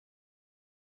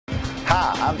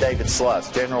Hi, I'm David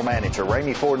Sluss, General Manager,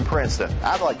 Ramey Ford in Princeton.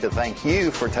 I'd like to thank you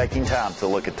for taking time to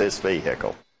look at this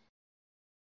vehicle.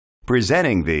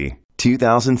 Presenting the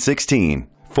 2016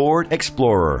 Ford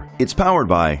Explorer. It's powered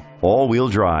by all-wheel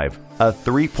drive, a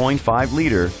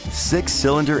 3.5-liter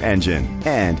 6-cylinder engine,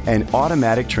 and an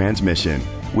automatic transmission.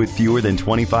 With fewer than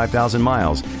 25,000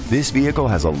 miles, this vehicle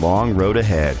has a long road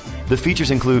ahead. The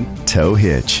features include tow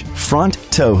hitch, front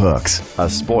tow hooks, a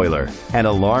spoiler, an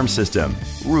alarm system,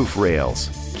 roof rails,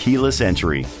 keyless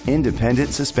entry, independent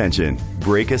suspension,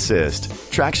 brake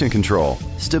assist, traction control,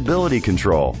 stability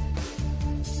control.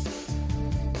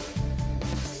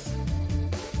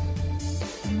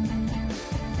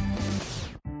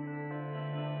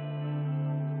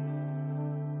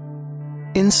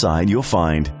 Inside you'll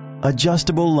find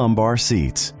adjustable lumbar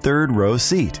seats, third row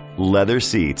seat, leather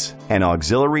seats, an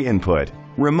auxiliary input,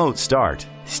 remote start,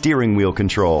 steering wheel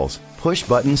controls, push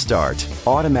button start,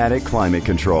 automatic climate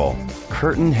control,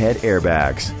 curtain head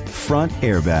airbags, front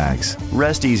airbags.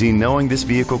 Rest easy knowing this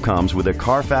vehicle comes with a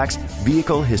Carfax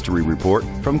Vehicle History Report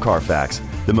from Carfax,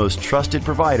 the most trusted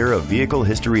provider of vehicle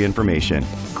history information.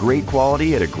 Great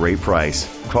quality at a great price.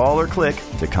 Call or click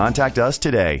to contact us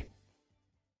today.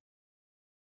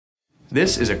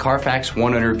 This is a Carfax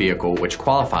one-owner vehicle which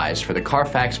qualifies for the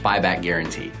Carfax buyback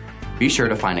guarantee. Be sure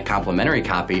to find a complimentary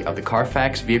copy of the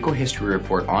Carfax Vehicle History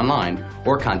Report online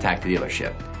or contact the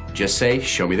dealership. Just say,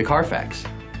 "Show me the Carfax."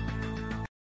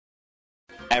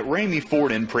 At Ramey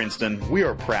Ford in Princeton, we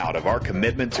are proud of our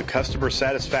commitment to customer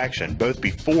satisfaction both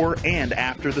before and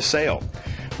after the sale.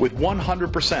 With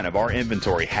 100% of our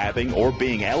inventory having or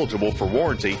being eligible for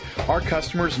warranty, our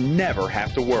customers never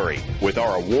have to worry. With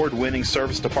our award-winning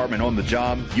service department on the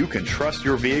job, you can trust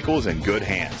your vehicles in good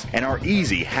hands. And our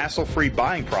easy, hassle-free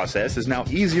buying process is now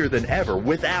easier than ever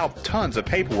without tons of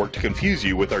paperwork to confuse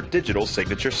you with our digital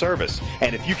signature service.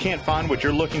 And if you can't find what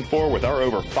you're looking for with our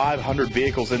over 500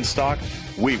 vehicles in stock,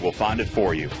 we will find it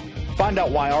for you. Find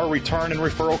out why our return and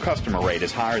referral customer rate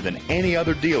is higher than any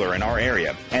other dealer in our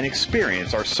area and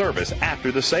experience our service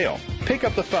after the sale. Pick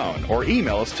up the phone or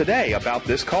email us today about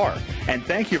this car. And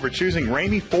thank you for choosing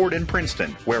Ramey Ford in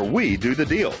Princeton, where we do the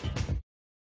deal.